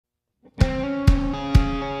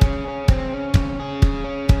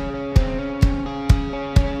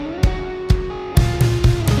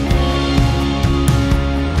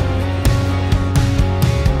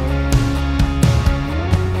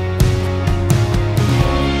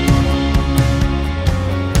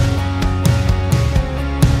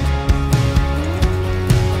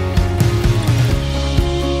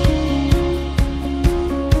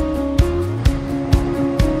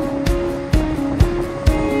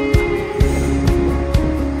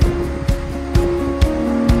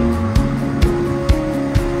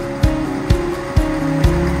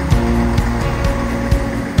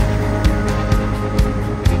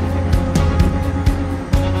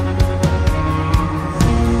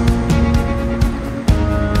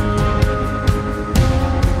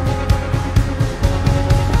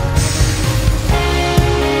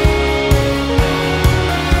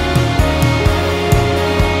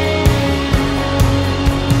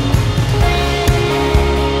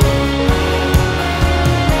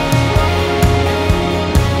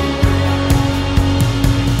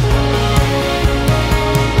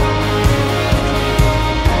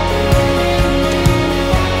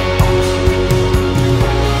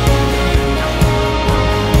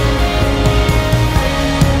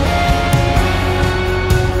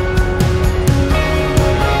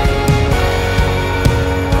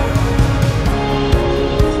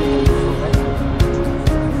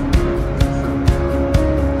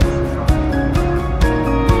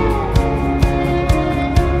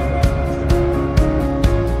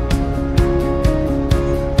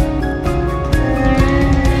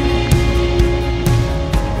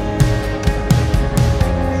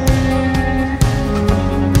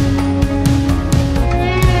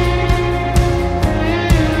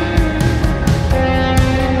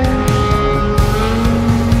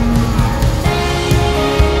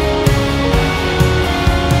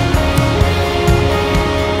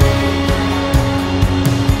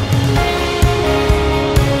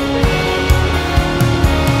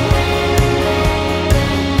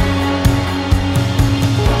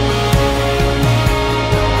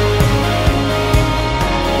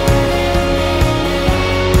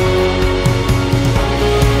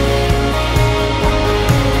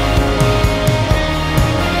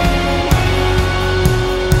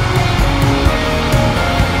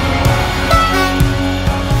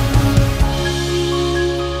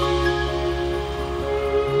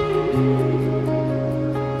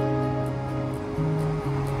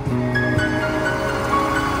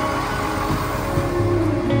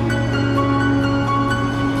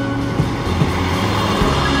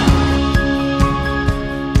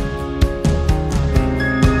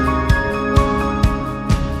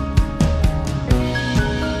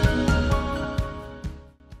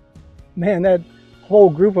Man, that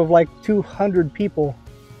whole group of like 200 people,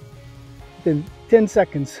 in 10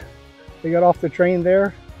 seconds, they got off the train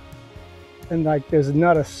there, and like there's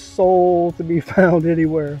not a soul to be found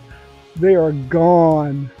anywhere. They are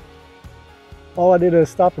gone. All I did is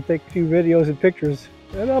stop and take a few videos and pictures,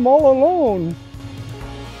 and I'm all alone.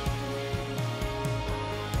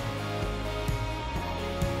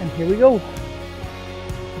 And here we go,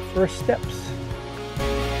 the first steps.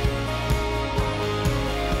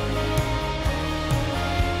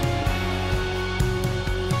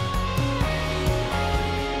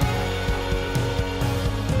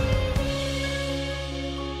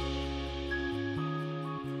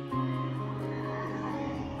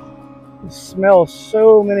 You smell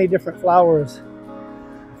so many different flowers,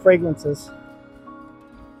 fragrances.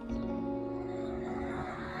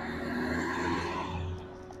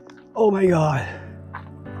 Oh my God,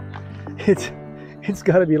 it's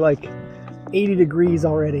got to be like 80 degrees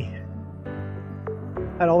already.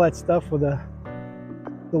 Had all that stuff with the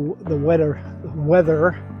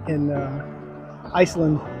weather in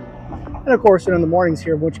Iceland, and of course in the mornings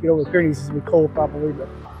here, once you get over the Pyrenees, it's gonna be cold probably. But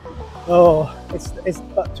oh, it's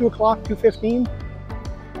about 2 o'clock, 2:15,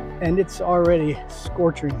 and it's already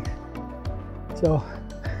scorching. So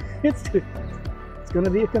it's gonna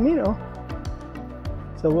be a Camino.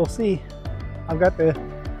 So we'll see. I've got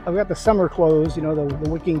the summer clothes, you know, the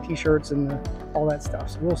wicking t-shirts and all that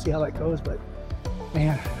stuff. So we'll see how that goes. But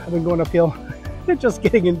man, I've been going uphill just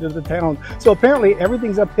getting into the town. So apparently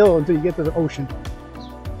everything's uphill until you get to the ocean.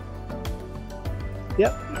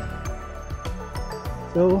 Yep.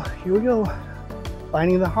 So here we go,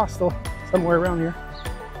 finding the hostel somewhere around here.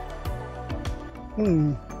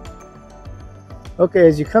 Okay,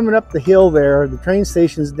 as you're coming up the hill there, the train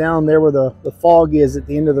station's down there where the fog is at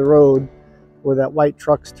the end of the road, where that white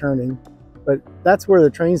truck's turning. But that's where the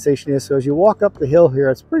train station is. So as you walk up the hill here,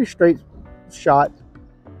 it's a pretty straight shot,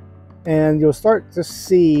 and you'll start to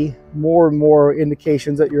see more and more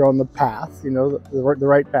indications that you're on the path, you know, the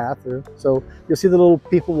right path. So you'll see the little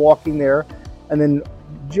people walking there, and then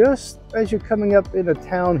just as you're coming up into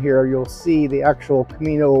town here, you'll see the actual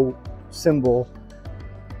Camino symbol.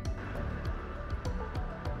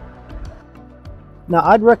 Now,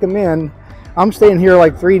 I'd recommend, I'm staying here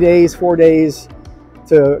like 3 days, 4 days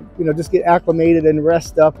to, you know, just get acclimated and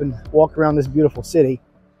rest up and walk around this beautiful city.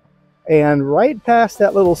 And right past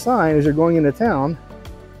that little sign as you're going into town,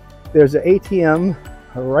 there's an ATM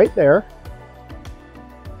right there.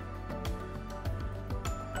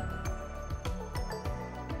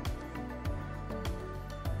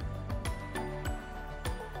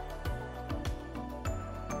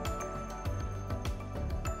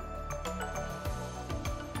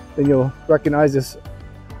 Then you'll recognize this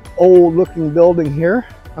old looking building here.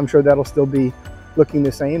 I'm sure that'll still be looking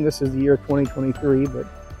the same. This is the year 2023, but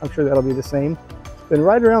I'm sure that'll be the same. Then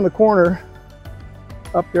right around the corner,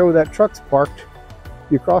 up there where that truck's parked,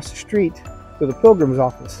 you cross the street to the pilgrim's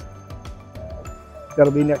office.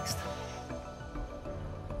 That'll be next.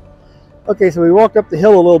 Okay, so we walked up the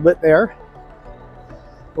hill a little bit there.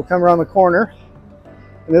 We'll come around the corner,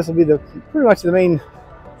 and this will be pretty much the main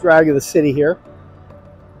drag of the city here.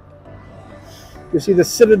 You see the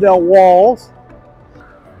citadel walls.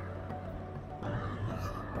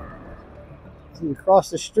 So you cross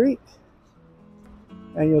the street,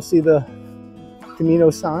 and you'll see the Camino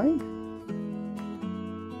sign.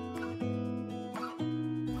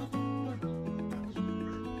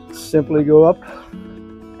 Simply go up,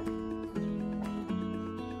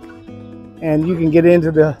 and you can get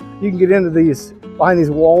into these behind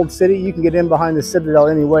these walled city. You can get in behind the citadel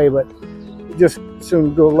anyway, but just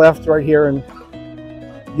soon go left right here and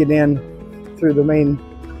get in through the main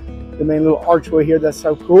little archway here. That's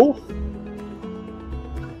so cool.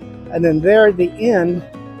 And then there at the end,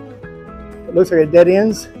 it looks like it dead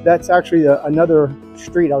ends. That's actually another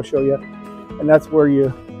street I'll show you, and that's where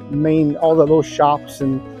all the little shops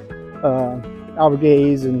and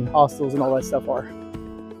albergues and hostels and all that stuff are.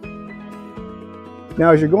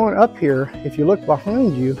 Now, as you're going up here, if you look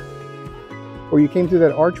behind you, where you came through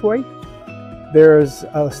that archway, there's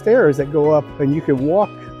stairs that go up, and you can walk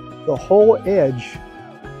the whole edge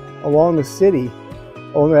along the city,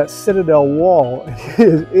 along that citadel wall.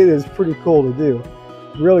 It is pretty cool to do.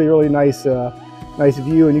 Really, really nice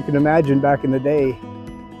view, and you can imagine back in the day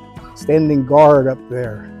standing guard up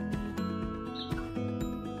there.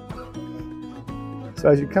 So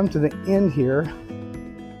as you come to the end here,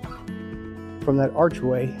 from that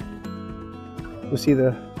archway, you'll see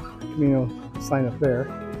the Camino sign up there.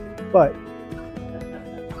 But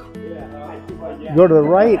you go to the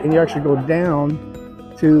right, and you actually go down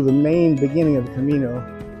to the main beginning of the Camino.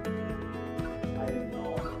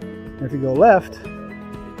 And if you go left,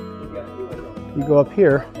 you go up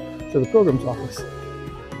here to the pilgrim's office.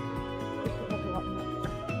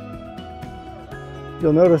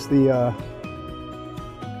 You'll notice the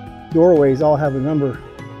doorways all have a number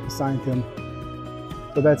assigned to them.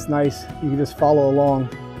 So that's nice. You can just follow along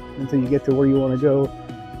until you get to where you want to go.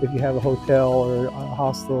 If you have a hotel or a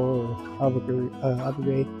hostel or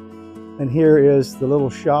Albergue. And here is the little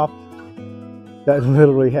shop that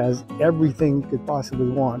literally has everything you could possibly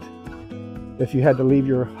want. If you had to leave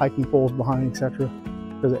your hiking poles behind, etc.,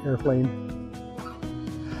 because of airplane.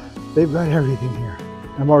 They've got everything here.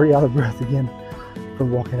 I'm already out of breath again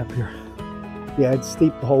from walking up here. Yeah, it's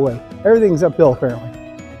steep the whole way. Everything's uphill apparently.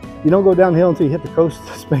 You don't go downhill until you hit the coast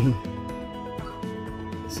of Spain.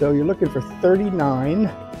 So you're looking for 39.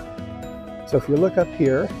 So if you look up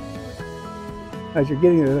here, as you're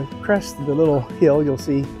getting to the crest of the little hill, you'll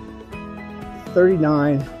see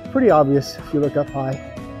 39. Pretty obvious if you look up high.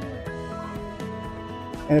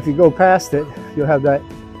 And if you go past it, you'll have that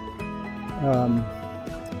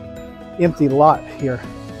empty lot here.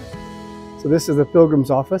 So this is the pilgrim's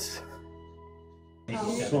office. You're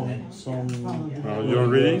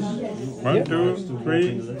ready? 1, 2,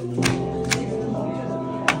 3.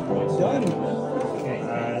 Done.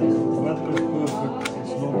 And what was perfect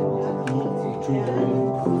is not too